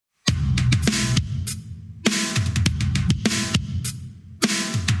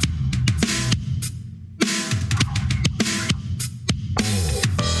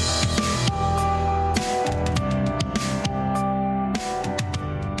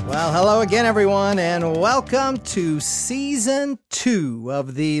Well, hello again, everyone, and welcome to Season 2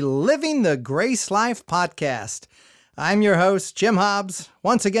 of the Living the Grace Life podcast. I'm your host, Jim Hobbs,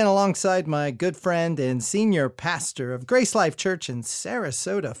 once again alongside my good friend and senior pastor of Grace Life Church in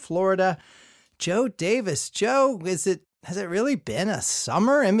Sarasota, Florida, Joe Davis. Joe, has it really been a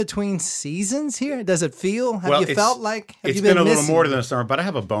summer in between seasons here? Does it feel? Have you felt like? It's been a little more than a summer, but I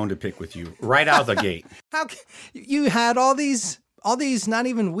have a bone to pick with you right out of the gate. How you had all these not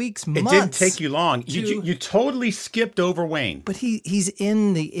even weeks, months. It didn't take you long. You totally skipped over Wayne. But he's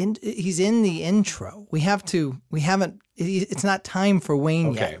in the intro. It's not time for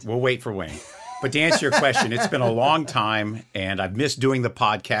Wayne yet. Okay, we'll wait for Wayne. But to answer your question, it's been a long time, and I've missed doing the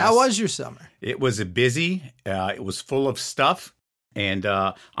podcast. How was your summer? It was busy. It was full of stuff, and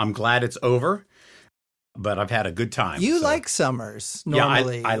I'm glad it's over. But I've had a good time. You like summers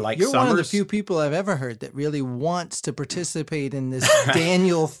normally. Yeah, I like You're summers. One of the few people I've ever heard that really wants to participate in this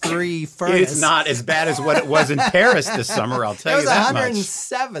Daniel 3 furnace. It's not as bad as what it was in Paris this summer, I'll tell you that much. It was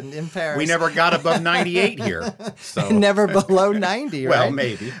 107 in Paris. We never got above 98 here. So. Never below 90, right? Well,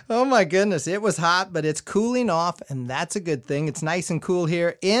 maybe. Oh my goodness. It was hot, but it's cooling off, and that's a good thing. It's nice and cool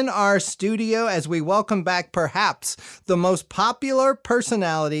here in our studio as we welcome back perhaps the most popular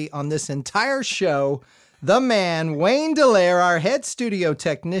personality on this entire show, the man, Wayne Dallaire, our head studio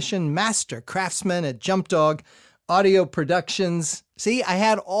technician, master craftsman at Jump Dog Audio Productions. See, I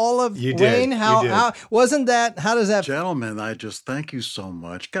had all of you Wayne. Did. How wasn't that? How does that? Gentlemen, I just thank you so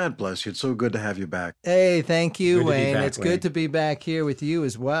much. God bless you. It's so good to have you back. Hey, thank you, Good Wayne. back, It's Wayne. good to be back here with you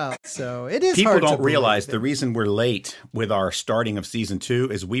as well. So it is. People hard don't to realize believe the it. reason we're late with our starting of season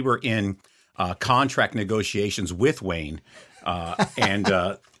 2 is we were in contract negotiations with Wayne,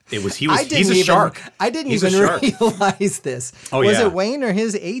 and he's a shark. I didn't He's a even shark. realize this. Oh, was yeah. it Wayne or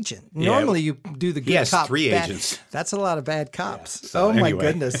his agent? Normally you do the good He has cop. 3 bad. agents. That's a lot of bad cops. Yeah, so oh my anyway.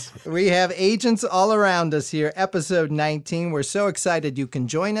 goodness. We have agents all around us here. Episode 19. We're so excited you can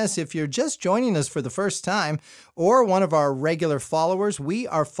join us. If you're just joining us for the first time or one of our regular followers, we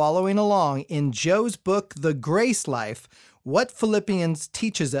are following along in Joe's book, The Grace Life, what Philippians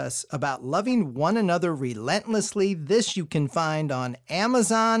teaches us about loving one another relentlessly. This you can find on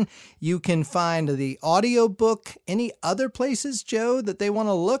Amazon. You can find the audiobook. Any other places, Joe, that they want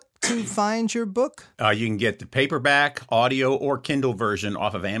to look to find your book? You can get the paperback, audio, or Kindle version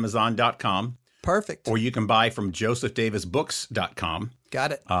off of Amazon.com. Perfect. Or you can buy from JosephDavisBooks.com.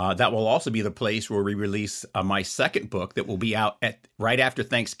 Got it. That will also be the place where we release my second book that will be out right after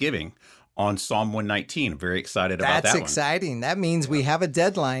Thanksgiving on Psalm 119. I'm very excited about that That's one. exciting. That means we have a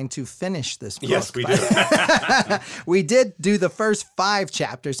deadline to finish this book. Yes, we do. We did do the first 5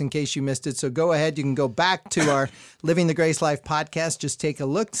 chapters in case you missed it. So go ahead. You can go back to our Living the Grace Life podcast. Just take a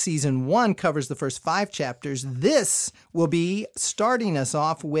look. Season 1 covers the first 5 chapters. This will be starting us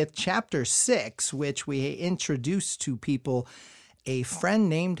off with chapter 6, which we introduce to people a friend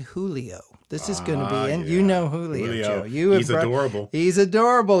named Julio. This is going to be in. Yeah. You know Julio, Joe. He's adorable. He's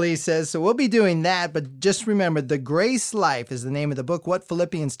adorable, he says. So we'll be doing that. But just remember, The Grace Life is the name of the book, what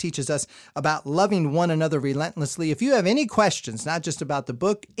Philippians teaches us about loving one another relentlessly. If you have any questions, not just about the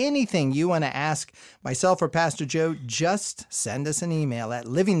book, anything you want to ask myself or Pastor Joe, just send us an email at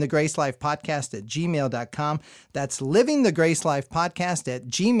livingthegracelifepodcast@gmail.com. That's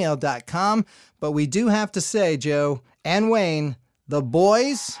livingthegracelifepodcast@gmail.com. But we do have to say, Joe and Wayne, the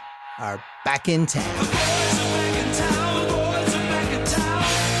boys are back in town.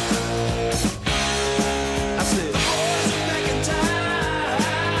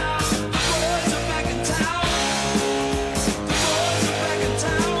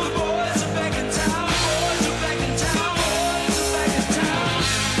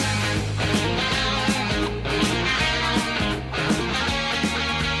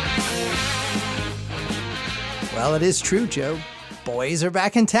 Well, it is true, Joe. Boys are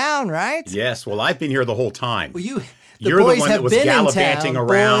back in town, right? Yes. Well, I've been here the whole time. Well, You're the the boys one have that was been in gallivanting town.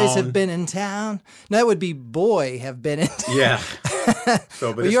 around. Boys have been in town. No, that would be boy have been in town. Yeah. So,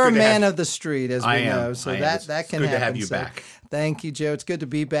 but Well, it's you're a good to man have- of the street, as we I am. know. So I am. that It's can good happen. to have you So back. Thank you, Joe. It's good to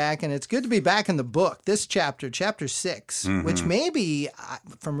be back, and it's good to be back in the book. This chapter 6, Mm-hmm. which may be,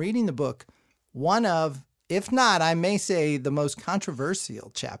 from reading the book, one of, if not, I may say, the most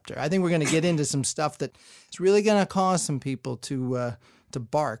controversial chapter. I think we're going to get into some stuff that is really going to cause some people to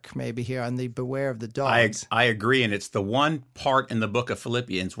bark maybe here on the Beware of the Dogs. I agree. And it's the one part in the book of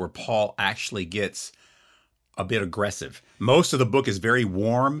Philippians where Paul actually gets a bit aggressive. Most of the book is very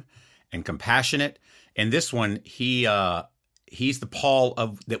warm and compassionate. And this one, he he's the Paul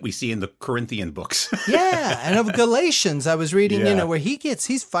that we see in the Corinthian books. Yeah, and of Galatians, I was reading, Yeah. where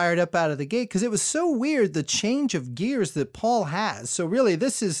he's fired up out of the gate because it was so weird, the change of gears that Paul has. So really,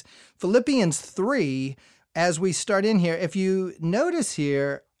 this is Philippians 3 as we start in here. If you notice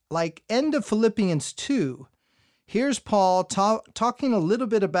here, like end of Philippians 2, here's Paul talking a little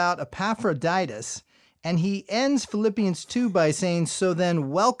bit about Epaphroditus, and he ends Philippians 2 by saying, "So then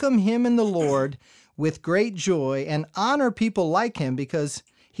welcome him in the Lord with great joy and honor people like him because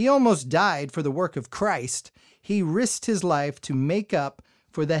he almost died for the work of Christ. He risked his life to make up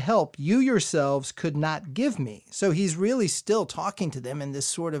for the help you yourselves could not give me." So he's really still talking to them in this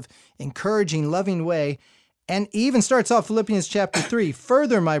sort of encouraging, loving way. And he even starts off Philippians chapter 3,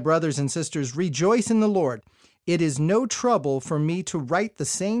 "Further, my brothers and sisters, rejoice in the Lord. It is no trouble for me to write the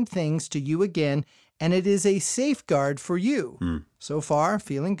same things to you again, and it is a safeguard for you." So far,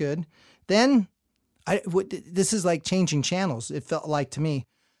 feeling good. Then, this is like changing channels, it felt like to me.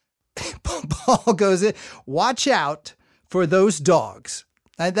 Paul goes in, "Watch out for those dogs."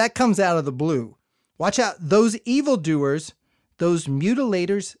 That comes out of the blue. "Watch out, those evildoers, those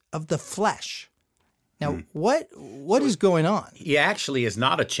mutilators of the flesh." Now, what is going on? He actually is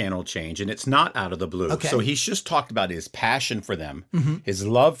not a channel change, and it's not out of the blue. Okay. So he's just talked about his passion for them, his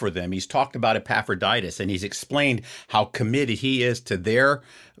love for them. He's talked about Epaphroditus, and he's explained how committed he is to their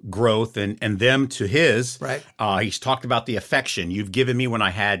growth and them to his. Right. He's talked about the affection. You've given me when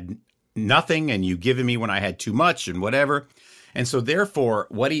I had nothing, and you've given me when I had too much, and whatever. And so therefore,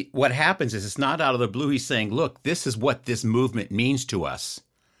 what happens is it's not out of the blue. He's saying, look, this is what this movement means to us.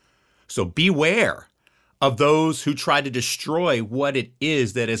 So beware of those who try to destroy what it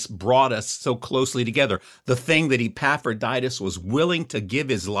is that has brought us so closely together. The thing that Epaphroditus was willing to give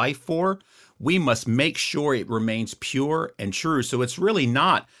his life for, we must make sure it remains pure and true. So it's really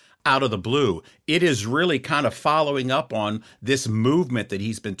not out of the blue. It is really kind of following up on this movement that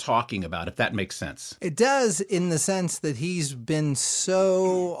he's been talking about, if that makes sense. It does, in the sense that he's been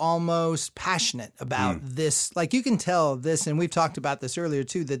so almost passionate about this. Like you can tell this, and we've talked about this earlier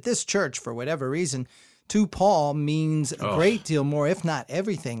too, that this church, for whatever reason, to Paul means a great deal more, if not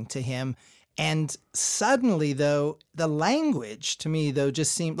everything, to him. And suddenly, though, the language to me, though,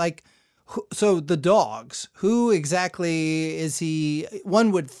 just seemed like, so the dogs, who exactly is he?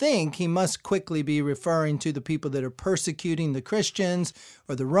 One would think he must quickly be referring to the people that are persecuting the Christians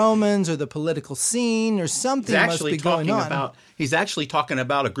or the Romans or the political scene or something must be going on. He's actually talking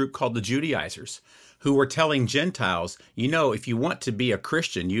about a group called the Judaizers, who were telling Gentiles, if you want to be a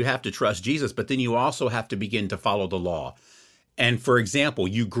Christian, you have to trust Jesus, but then you also have to begin to follow the law. And for example,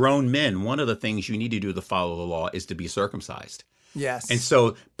 you grown men, one of the things you need to do to follow the law is to be circumcised. Yes. And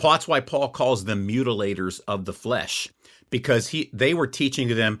so that's why Paul calls them mutilators of the flesh, because they were teaching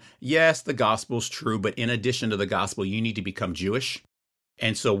to them, yes, the gospel's true, but in addition to the gospel, you need to become Jewish.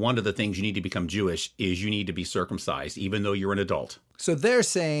 And so one of the things you need to become Jewish is you need to be circumcised, even though you're an adult. So they're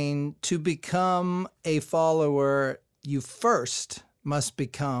saying to become a follower, you first must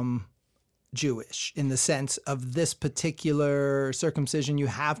become Jewish in the sense of this particular circumcision. You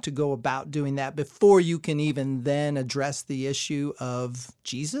have to go about doing that before you can even then address the issue of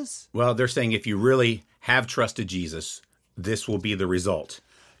Jesus? Well, they're saying if you really have trusted Jesus, this will be the result.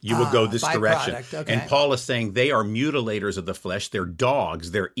 You will go this direction. Okay. And Paul is saying they are mutilators of the flesh. They're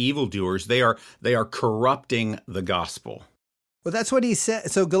dogs. They're evildoers. They are corrupting the gospel. Well, that's what he said.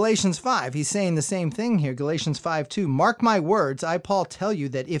 So Galatians 5, he's saying the same thing here. Galatians 5:2. "Mark my words, I, Paul, tell you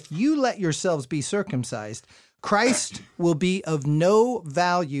that if you let yourselves be circumcised, Christ will be of no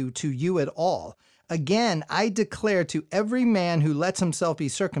value to you at all. Again, I declare to every man who lets himself be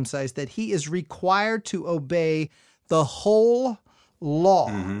circumcised that he is required to obey the whole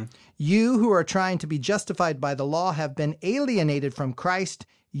law. You who are trying to be justified by the law have been alienated from Christ.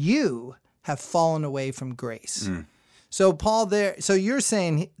 You have fallen away from grace." So Paul so you're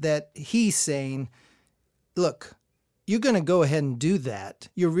saying that he's saying, look, you're going to go ahead and do that.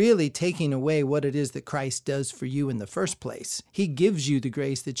 You're really taking away what it is that Christ does for you in the first place. He gives you the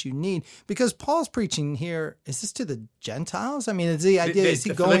grace that you need. Because Paul's preaching here, is this to the Gentiles? I mean, is the idea, is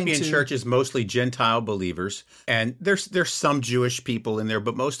he going to... The Philippian church is mostly Gentile believers. And there's some Jewish people in there,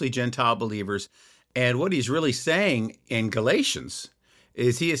 but mostly Gentile believers. And what he's really saying in Galatians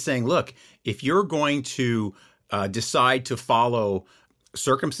is he is saying, look, if you're going to decide to follow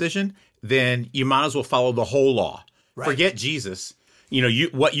circumcision, then you might as well follow the whole law. Right. Forget Jesus.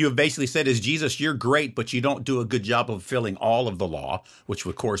 What you have basically said is, Jesus, you're great, but you don't do a good job of fulfilling all of the law, which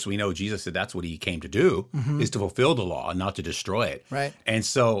of course we know Jesus said that's what he came to do, is to fulfill the law and not to destroy it. Right. And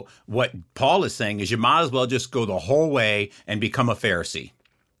so what Paul is saying is you might as well just go the whole way and become a Pharisee.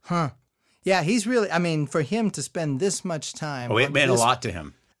 Yeah, he's really, I mean, for him to spend this much time. Oh, it meant a lot to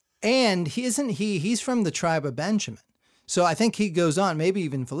him. And he's from the tribe of Benjamin. So I think he goes on, maybe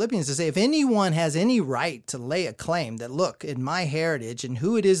even Philippians, to say, if anyone has any right to lay a claim that, look, in my heritage and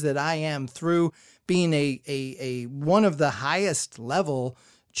who it is that I am through being a one of the highest level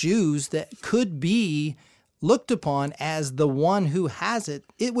Jews that could be looked upon as the one who has it,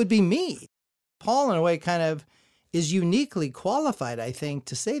 it would be me. Paul, in a way, kind of is uniquely qualified, I think,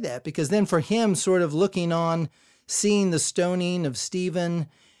 to say that, because then for him, sort of looking on, seeing the stoning of Stephen,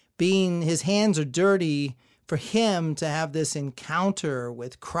 being his hands are dirty, for him to have this encounter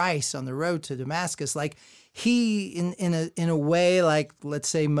with Christ on the road to Damascus, like he, in a way, like let's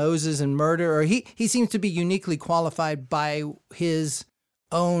say Moses and murder, or he seems to be uniquely qualified by his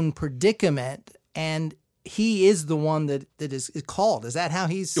own predicament, and he is the one that is called. Is that how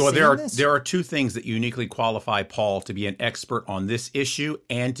he's? Well, this? there are two things that uniquely qualify Paul to be an expert on this issue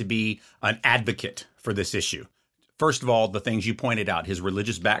and to be an advocate for this issue. First of all, the things you pointed out, his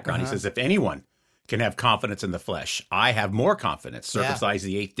religious background. He says, if anyone can have confidence in the flesh, I have more confidence. Circumcised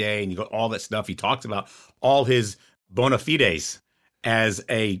the 8th day, and you got all that stuff. He talks about all his bona fides as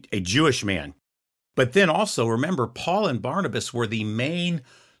a Jewish man. But then also remember, Paul and Barnabas were the main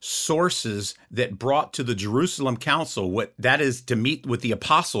sources that brought to the Jerusalem council what that is to meet with the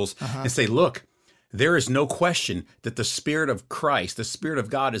apostles and say, look, there is no question that the Spirit of Christ, the Spirit of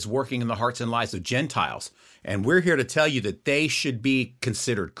God, is working in the hearts and lives of Gentiles. And we're here to tell you that they should be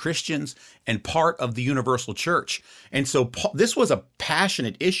considered Christians and part of the universal church. And so Paul, this was a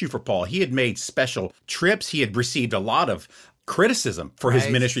passionate issue for Paul. He had made special trips. He had received a lot of criticism for his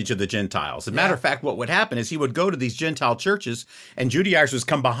ministry to the Gentiles. As a matter of fact, what would happen is he would go to these Gentile churches and Judaizers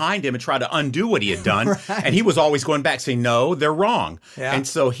come behind him and try to undo what he had done. And he was always going back saying, no, they're wrong. Yeah. And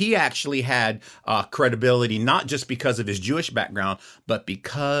so he actually had credibility, not just because of his Jewish background, but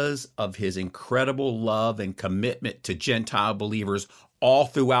because of his incredible love and commitment to Gentile believers all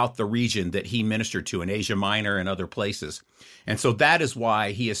throughout the region that he ministered to in Asia Minor and other places. And so that is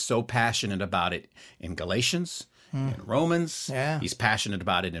why he is so passionate about it in Galatians, in Romans. He's passionate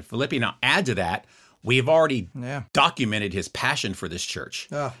about it in Philippians. Now, add to that, we've already documented his passion for this church.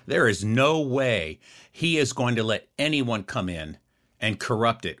 There is no way he is going to let anyone come in and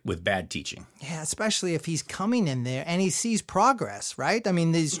corrupt it with bad teaching. Yeah, especially if he's coming in there and he sees progress, right? I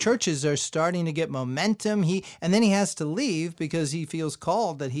mean, these churches are starting to get momentum. And then he has to leave because he feels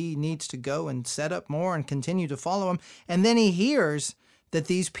called that he needs to go and set up more and continue to follow him. And then he hears that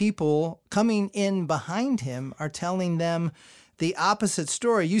these people coming in behind him are telling them the opposite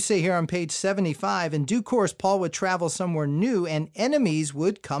story. You say here on page 75, in due course, Paul would travel somewhere new and enemies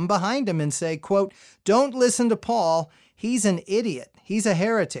would come behind him and say, quote, don't listen to Paul. He's an idiot. He's a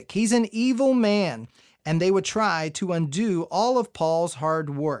heretic. He's an evil man. And they would try to undo all of Paul's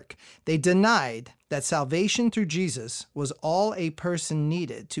hard work. They denied that salvation through Jesus was all a person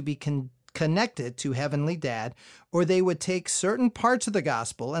needed to be connected to Heavenly Dad, or they would take certain parts of the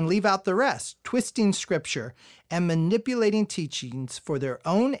gospel and leave out the rest, twisting scripture and manipulating teachings for their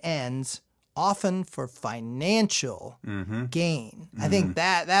own ends, often for financial gain. I think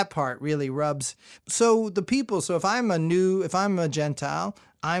that part really rubs. So the people, so if I'm a Gentile,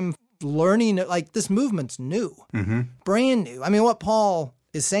 I'm learning, like this movement's new, brand new. I mean, what Paul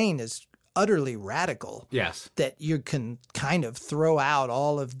is saying is utterly radical. Yes. That you can kind of throw out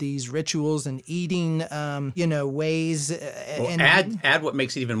all of these rituals and eating, ways. Well, add what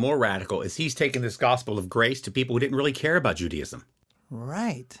makes it even more radical is he's taking this gospel of grace to people who didn't really care about Judaism.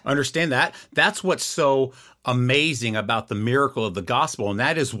 Right. Understand that? That's what's so amazing about the miracle of the gospel. And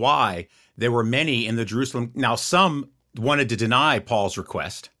that is why there were many in the Jerusalem. Now, some wanted to deny Paul's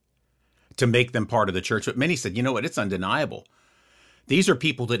request to make them part of the church, but many said, you know what, it's undeniable. These are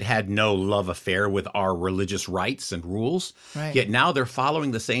people that had no love affair with our religious rites and rules, yet now they're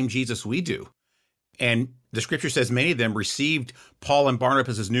following the same Jesus we do. And the scripture says many of them received Paul and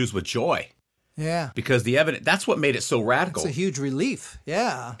Barnabas' news with joy. Yeah. Because the evidence, that's what made it so radical. It's a huge relief.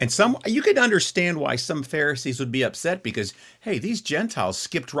 Yeah. And you could understand why some Pharisees would be upset because, hey, these Gentiles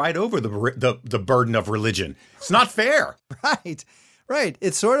skipped right over the burden of religion. It's not fair. Right.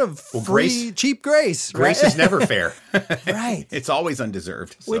 It's sort of cheap grace. Grace is never fair. Right. It's always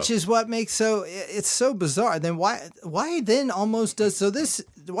undeserved. So. Which is what makes it's so bizarre. Then why then almost does,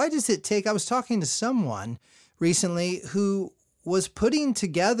 why does it take, I was talking to someone recently who was putting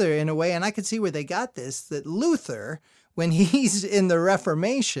together in a way, and I could see where they got this, that Luther, when he's in the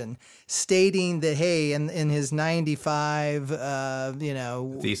Reformation, stating that, hey, in his 95,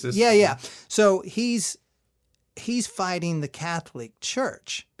 thesis. Yeah. So he's he's fighting the Catholic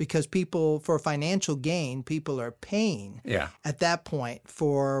Church because people, for financial gain, people are paying at that point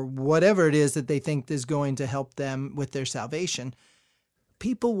for whatever it is that they think is going to help them with their salvation.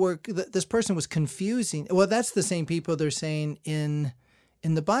 This person was confusing. Well, that's the same people they're saying in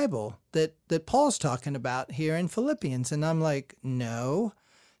the Bible that Paul's talking about here in Philippians. And I'm like, no,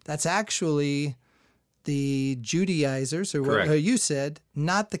 that's actually the Judaizers, or what you said,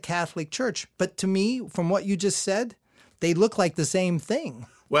 not the Catholic Church. But to me, from what you just said, they look like the same thing.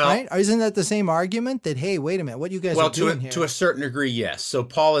 Well, right? Isn't that the same argument that, hey, wait a minute, what you guys are doing here? To a certain degree, yes. So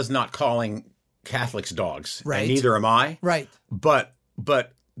Paul is not calling Catholics dogs, right? And neither am I, right? But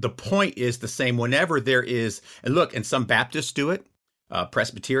the point is the same. Whenever there is, and look, and some Baptists do it,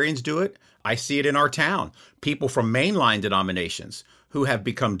 Presbyterians do it. I see it in our town. People from mainline denominations who have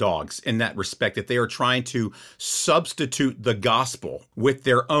become dogs in that respect, that they are trying to substitute the gospel with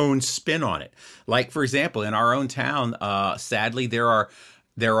their own spin on it. Like, for example, in our own town, sadly, there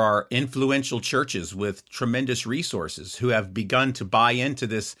are influential churches with tremendous resources who have begun to buy into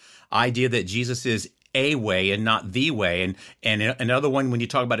this idea that Jesus is a way and not the way. And another one, when you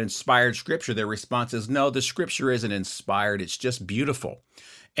talk about inspired scripture, their response is, no, the scripture isn't inspired. It's just beautiful.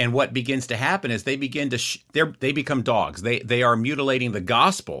 And what begins to happen is they begin to they become dogs. They are mutilating the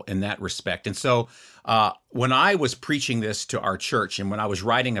gospel in that respect. And so when I was preaching this to our church and when I was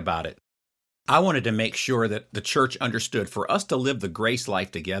writing about it, I wanted to make sure that the church understood for us to live the grace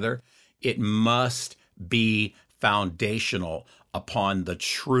life together, it must be foundational upon the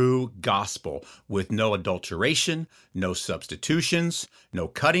true gospel with no adulteration, no substitutions, no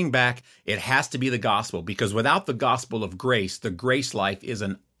cutting back. It has to be the gospel, because without the gospel of grace, the grace life is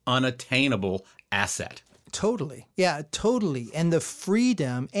an unattainable asset. Totally. Yeah, totally. And the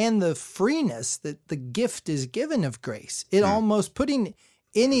freedom and the freeness that the gift is given of grace, it almost putting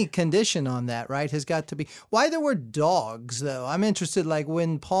any condition on that, right, has got to be. Why the word dogs, though? I'm interested, like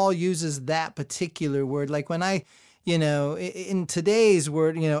when Paul uses that particular word, like when in today's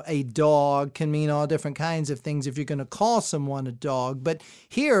word, a dog can mean all different kinds of things if you're going to call someone a dog. But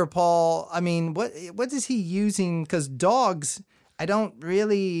here, Paul, I mean, what is he using? Because dogs, it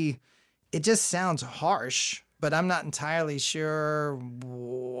just sounds harsh, but I'm not entirely sure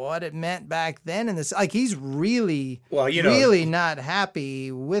what it meant back then. In this, like, he's really not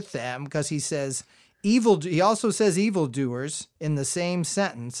happy with them, because he says he also says evildoers in the same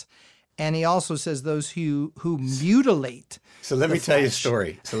sentence. And he also says those who mutilate. So let me tell you a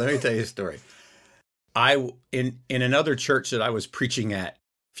story. In another church that I was preaching at a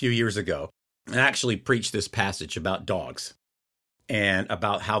few years ago, I actually preached this passage about dogs and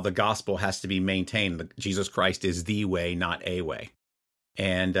about how the gospel has to be maintained. Jesus Christ is the way, not a way.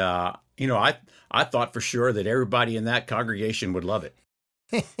 And, I thought for sure that everybody in that congregation would love it.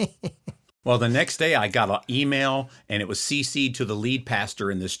 Well, the next day I got an email, and it was CC'd to the lead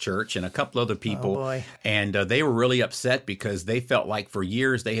pastor in this church and a couple other people. Oh, boy. And they were really upset because they felt like for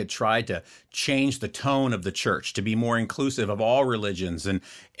years they had tried to change the tone of the church to be more inclusive of all religions.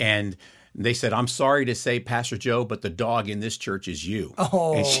 And they said, I'm sorry to say, Pastor Joe, but the dog in this church is you.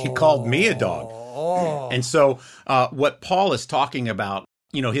 Oh. And she called me a dog. Oh. And so what Paul is talking about,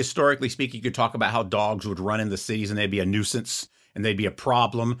 historically speaking, you could talk about how dogs would run in the cities and they'd be a nuisance. And they'd be a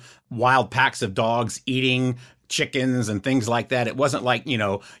problem, wild packs of dogs eating chickens and things like that. It wasn't like,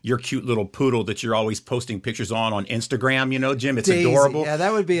 your cute little poodle that you're always posting pictures on Instagram, Jim. It's Daisy. Adorable. Yeah,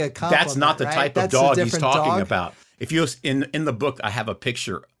 that would be a compliment. That's not the type of dog he's talking about. If you in the book, I have a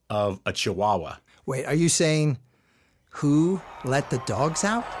picture of a Chihuahua. Wait, are you saying who let the dogs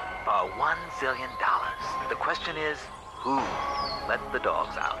out? $1 zillion. The question is, who let the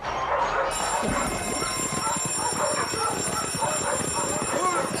dogs out?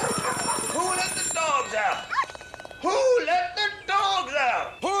 Who let the dogs out? Who let the dogs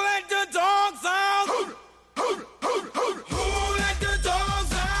out? Who let the dogs out? Who let the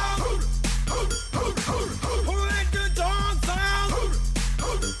dogs out? Who let the dogs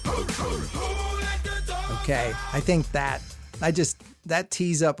out? Okay, I think that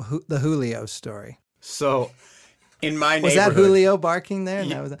tees up the Julio story. So in my neighborhood, was that Julio barking there?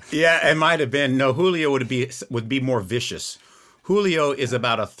 Yeah, it might have been. No, Julio would be more vicious. Julio is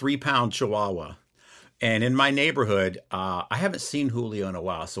about a 3-pound Chihuahua. And in my neighborhood, I haven't seen Julio in a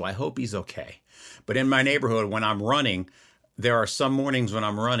while, so I hope he's okay. But in my neighborhood, when I'm running, there are some mornings when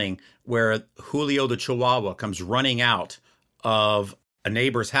I'm running where Julio the Chihuahua comes running out of a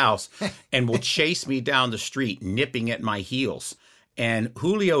neighbor's house and will chase me down the street, nipping at my heels. And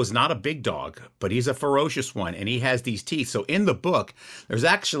Julio is not a big dog, but he's a ferocious one, and he has these teeth. So in the book, there's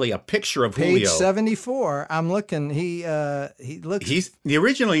actually a picture of Julio. Page 74. I'm looking. He looks. He's the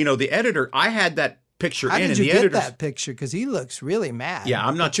original. The editor. I had that picture How in, did and you the get editors. that picture? Because he looks really mad. Yeah,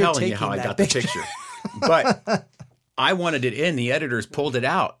 I'm not that you're telling you how I taking got that the picture, but I wanted it in. The editors pulled it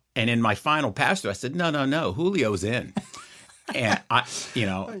out, and in my final pass through, I said, "No, Julio's in." And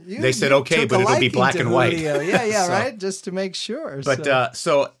they said, "Okay, took but a it'll be liking black to and white." Julio. Yeah, So- right. Just to make sure. But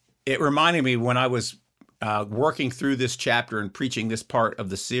so it reminded me when I was working through this chapter and preaching this part of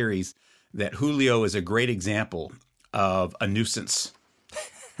the series that Julio is a great example of a nuisance.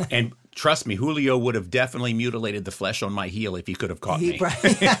 And trust me, Julio would have definitely mutilated the flesh on my heel if he could have caught me.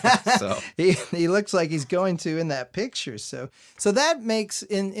 So he looks like he's going to in that picture. So that makes,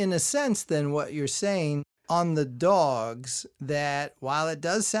 in a sense, then what you're saying on the dogs, that while it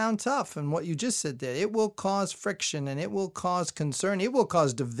does sound tough, and what you just said there, it will cause friction and it will cause concern, it will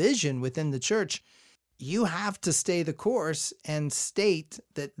cause division within the church. You have to stay the course and state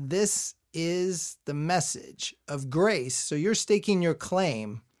that this is the message of grace. So you're staking your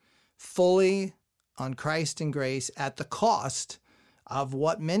claim fully on Christ and grace at the cost of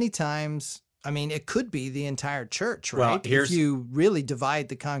what many times, I mean, it could be the entire church, right? Well, if you really divide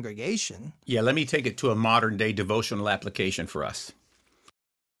the congregation. yeah, let me take it to a modern day devotional application for us.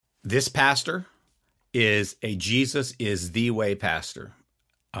 This pastor is a Jesus is the way pastor.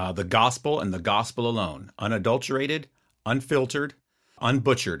 The gospel and the gospel alone, unadulterated, unfiltered,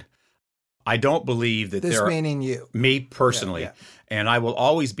 unbutchered. I don't believe that This there are meaning you. me personally, Yeah. and I will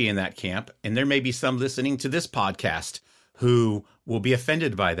always be in that camp. And there may be some listening to this podcast who will be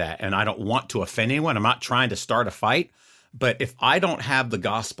offended by that. And I don't want to offend anyone. I'm not trying to start a fight. But if I don't have the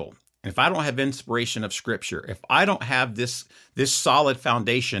gospel, if I don't have inspiration of Scripture, if I don't have this solid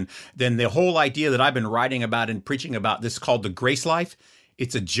foundation, then the whole idea that I've been writing about and preaching about, this called the grace life,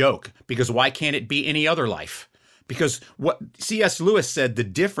 it's a joke. Because why can't it be any other life? Because what C.S. Lewis said, the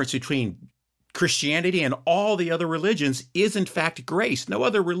difference between Christianity and all the other religions is in fact grace. No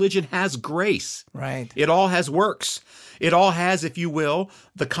other religion has grace. Right. It all has works. It all has, if you will,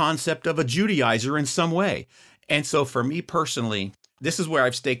 the concept of a Judaizer in some way. And so for me personally, this is where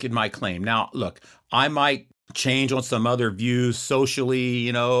I've staked my claim. Now, look, I might change on some other views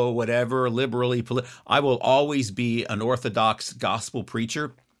socially, whatever, liberally, I will always be an Orthodox gospel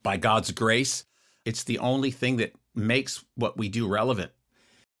preacher by God's grace. It's the only thing that makes what we do relevant.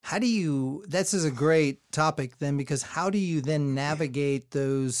 This is a great topic then, because how do you then navigate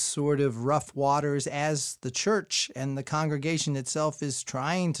those sort of rough waters as the church and the congregation itself is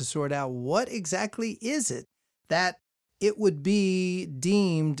trying to sort out what exactly is it that it would be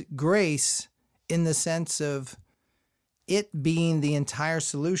deemed grace in the sense of it being the entire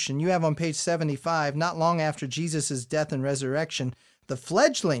solution? You have on page 75, not long after Jesus' death and resurrection, the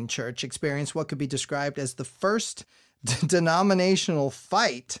fledgling church experienced what could be described as the first denominational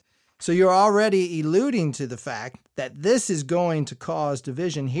fight. So you're already alluding to the fact that this is going to cause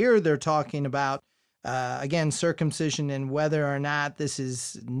division. Here they're talking about, again, circumcision and whether or not this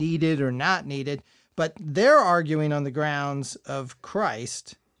is needed or not needed. But they're arguing on the grounds of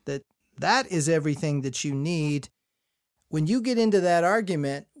Christ that is everything that you need. When you get into that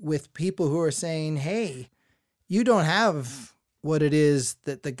argument with people who are saying, hey, you don't have what it is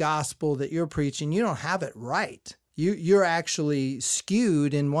that the gospel that you're preaching, you don't have it right. You're actually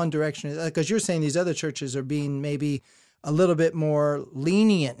skewed in one direction, because you're saying these other churches are being maybe a little bit more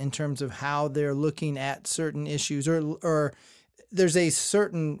lenient in terms of how they're looking at certain issues, or there's a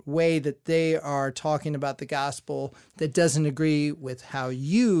certain way that they are talking about the gospel that doesn't agree with how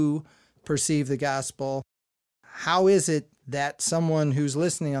you perceive the gospel. How is it that someone who's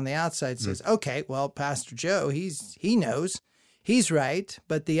listening on the outside says, okay, well, Pastor Joe, he knows. He's right,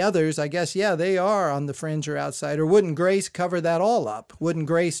 but the others, I guess, yeah, they are on the fringe or outside. Or wouldn't grace cover that all up? Wouldn't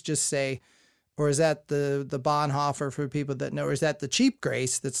grace just say, or is that the Bonhoeffer for people that know, or is that the cheap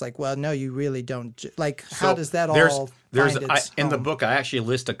grace that's like, well, no, you really don't. Like, how does that all find its in the home? book, I actually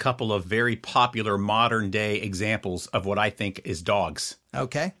list a couple of very popular modern day examples of what I think is dogs.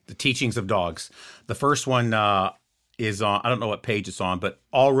 Okay. The teachings of dogs. The first one is on, I don't know what page it's on, but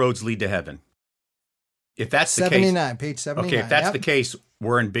All Roads Lead to Heaven. If that's the 79, case, page 79. okay, if that's yep. the case,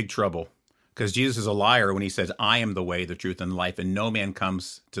 we're in big trouble, because Jesus is a liar when he says, I am the way, the truth, and the life, and no man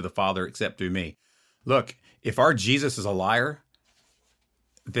comes to the Father except through me. Look, if our Jesus is a liar,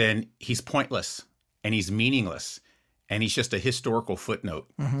 then he's pointless, and he's meaningless, and he's just a historical footnote.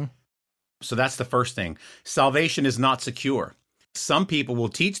 Mm-hmm. So that's the first thing. Salvation is not secure. Some people will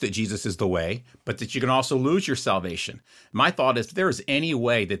teach that Jesus is the way, but that you can also lose your salvation. My thought is, if there is any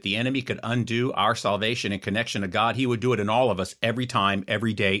way that the enemy could undo our salvation and connection to God, he would do it in all of us every time,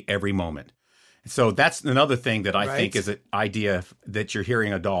 every day, every moment. So that's another thing that I think is an idea that you're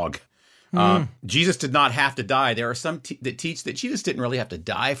hearing a dog. Jesus did not have to die. There are some that teach that Jesus didn't really have to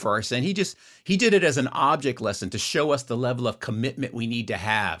die for our sin. He did it as an object lesson to show us the level of commitment we need to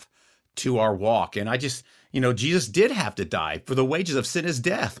have to our walk. And Jesus did have to die. For the wages of sin is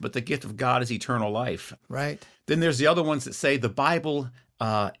death, but the gift of God is eternal life. Right. Then there's the other ones that say the Bible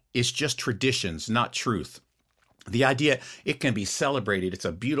is just traditions, not truth. The idea, it can be celebrated. It's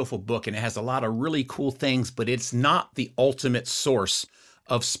a beautiful book and it has a lot of really cool things, but it's not the ultimate source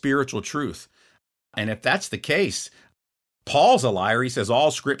of spiritual truth. And if that's the case, Paul's a liar. He says all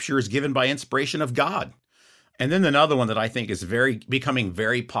scripture is given by inspiration of God. And then another one that I think is becoming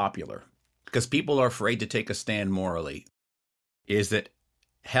very popular because people are afraid to take a stand morally is that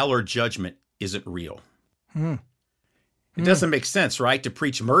hell or judgment isn't real. It doesn't make sense, right, to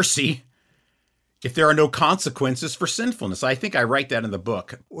preach mercy if there are no consequences for sinfulness. I think I write that in the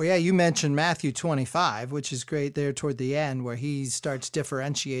book. Well, yeah, you mentioned Matthew 25, which is great there toward the end, where he starts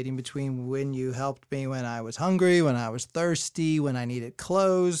differentiating between when you helped me when I was hungry, when I was thirsty, when I needed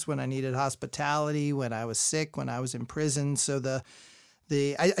clothes, when I needed hospitality, when I was sick, when I was in prison. So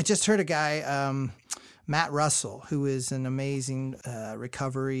I just heard a guy, Matt Russell, who is an amazing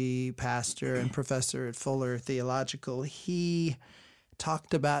recovery pastor and professor at Fuller Theological. He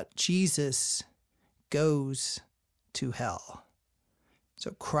talked about Jesus goes to hell.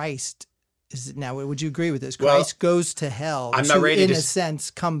 So Christ is now. Would you agree with this? Christ goes to hell. I'm not ready to, in to a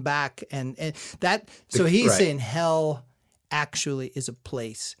sense, come back and that. So he's saying hell actually is a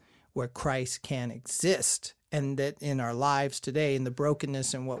place where Christ can exist, and that in our lives today, in the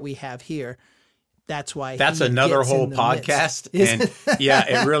brokenness and what we have here, that's why that's another whole podcast. And yeah,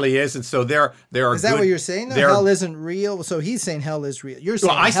 it really is. And so there are. Is that what you're saying? Hell isn't real. So he's saying hell is real. You're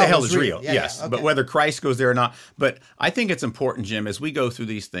saying I say hell is real. Yeah, yes, yeah, okay. But whether Christ goes there or not. But I think it's important, Jim, as we go through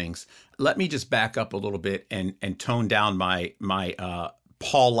these things. Let me just back up a little bit and tone down my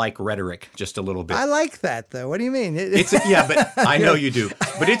Paul-like rhetoric just a little bit. I like that, though. What do you mean? But I know you do.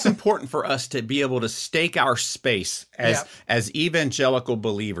 But it's important for us to be able to stake our space as evangelical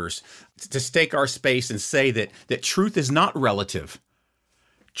believers, to stake our space and say that truth is not relative.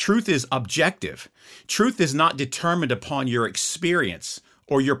 Truth is objective. Truth is not determined upon your experience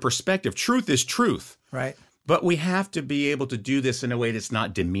or your perspective. Truth is truth. Right. But we have to be able to do this in a way that's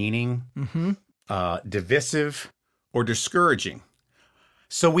not demeaning, divisive, or discouraging.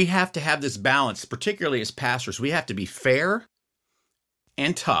 So we have to have this balance, particularly as pastors. We have to be fair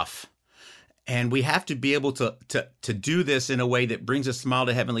and tough. And we have to be able to do this in a way that brings a smile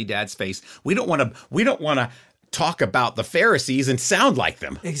to Heavenly Dad's face. We don't want to talk about the Pharisees and sound like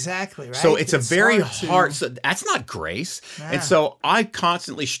them. Exactly, right? So it's a very hard. So that's not grace. Yeah. And so I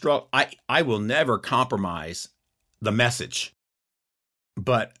constantly struggle. I will never compromise the message,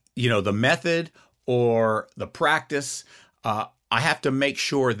 but the method or the practice. I have to make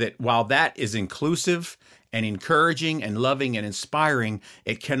sure that while that is inclusive and encouraging and loving and inspiring,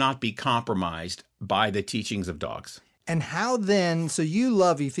 it cannot be compromised by the teachings of dogs. And how then, so you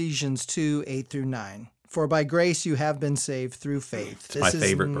love Ephesians 2, 8 through 9. For by grace you have been saved through faith. It's my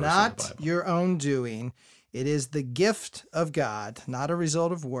favorite verse of the Bible. This is not your own doing. It is the gift of God, not a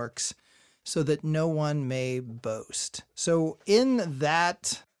result of works, so that no one may boast. So in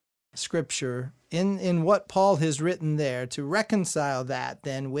that scripture, in what Paul has written there, to reconcile that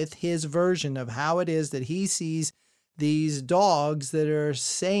then with his version of how it is that he sees these dogs that are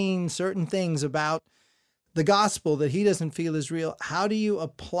saying certain things about the gospel that he doesn't feel is real, how do you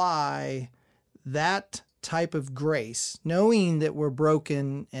apply that type of grace, knowing that we're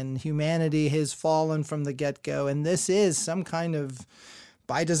broken and humanity has fallen from the get-go, and this is some kind of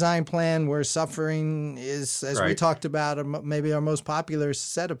by design plan where suffering is, as we talked about, maybe our most popular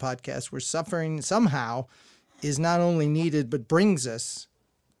set of podcasts, where suffering somehow is not only needed, but brings us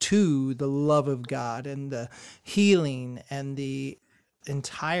to the love of God and the healing and the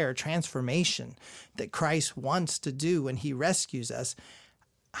entire transformation that Christ wants to do when he rescues us.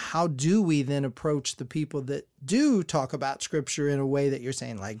 How do we then approach the people that do talk about Scripture in a way that you're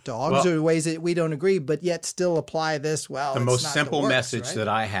saying, like dogs, or ways that we don't agree, but yet still apply this? Well, the most simple message that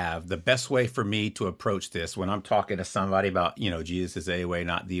I have, the best way for me to approach this when I'm talking to somebody about, Jesus is a way,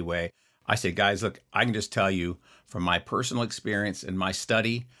 not the way. I say, guys, look, I can just tell you from my personal experience and my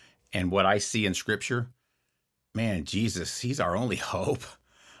study and what I see in Scripture, man, Jesus, he's our only hope.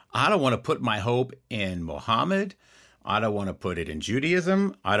 I don't want to put my hope in Muhammad. I don't want to put it in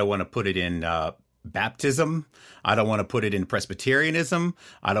Judaism. I don't want to put it in baptism. I don't want to put it in Presbyterianism.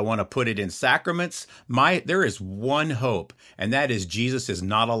 I don't want to put it in sacraments. There is one hope, and that is Jesus is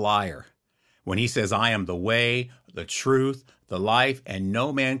not a liar. when he says, I am the way, the truth, the life, and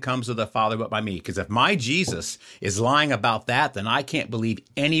no man comes to the Father but by me. Because if my Jesus is lying about that, then I can't believe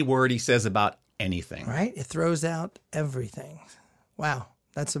any word he says about anything. Right? It throws out everything. Wow.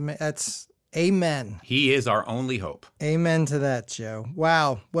 That's amen. He is our only hope. Amen to that, Joe.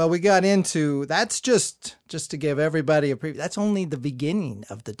 Wow. Well, we got into, that's just to give everybody a preview. That's only the beginning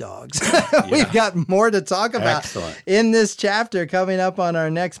of the dogs. We've got more to talk about in this chapter coming up on our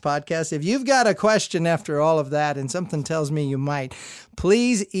next podcast. If you've got a question after all of that, and something tells me you might,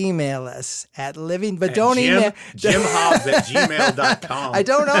 please email us at email. JimHobbs@gmail.com. I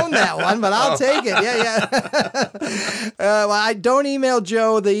don't own that one, but I'll take it. Yeah. Well, I don't email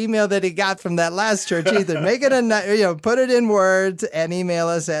Joe the email that he got from that last church either. Make it put it in words and email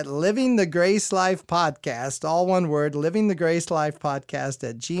us at Living the Grace Life Podcast, all one word, Living the Grace Life Podcast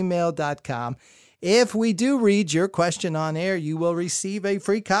at gmail.com. If we do read your question on air, you will receive a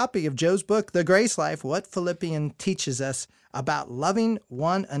free copy of Joe's book, The Grace Life, What Philippians Teaches Us About Loving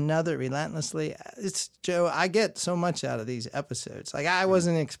One Another Relentlessly. Joe, I get so much out of these episodes. Like, I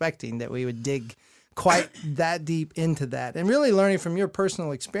wasn't expecting that we would dig quite that deep into that, and really learning from your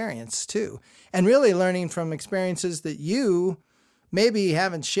personal experience too, and really learning from experiences that you maybe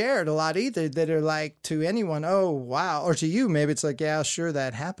haven't shared a lot either, that are like to anyone, oh, wow. Or to you, maybe it's like, yeah, sure,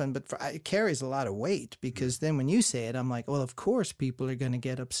 that happened. But it carries a lot of weight, because then when you say it, I'm like, well, of course people are going to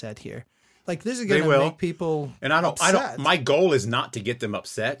get upset here. Like, this is going to make people upset. My goal is not to get them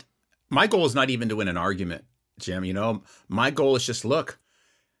upset. My goal is not even to win an argument, Jim. My goal is just, look,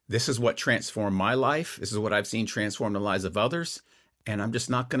 this is what transformed my life. This is what I've seen transform the lives of others. And I'm just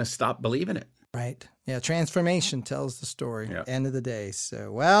not going to stop believing it. Right. Yeah. Transformation tells the story. Yep. End of the day.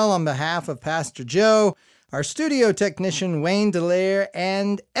 So, well, on behalf of Pastor Joe, our studio technician, Wayne Dallaire,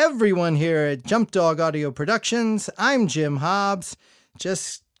 and everyone here at Jump Dog Audio Productions, I'm Jim Hobbs.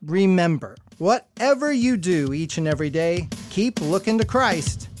 Just remember, whatever you do each and every day, keep looking to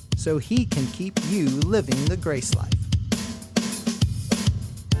Christ so he can keep you living the grace life.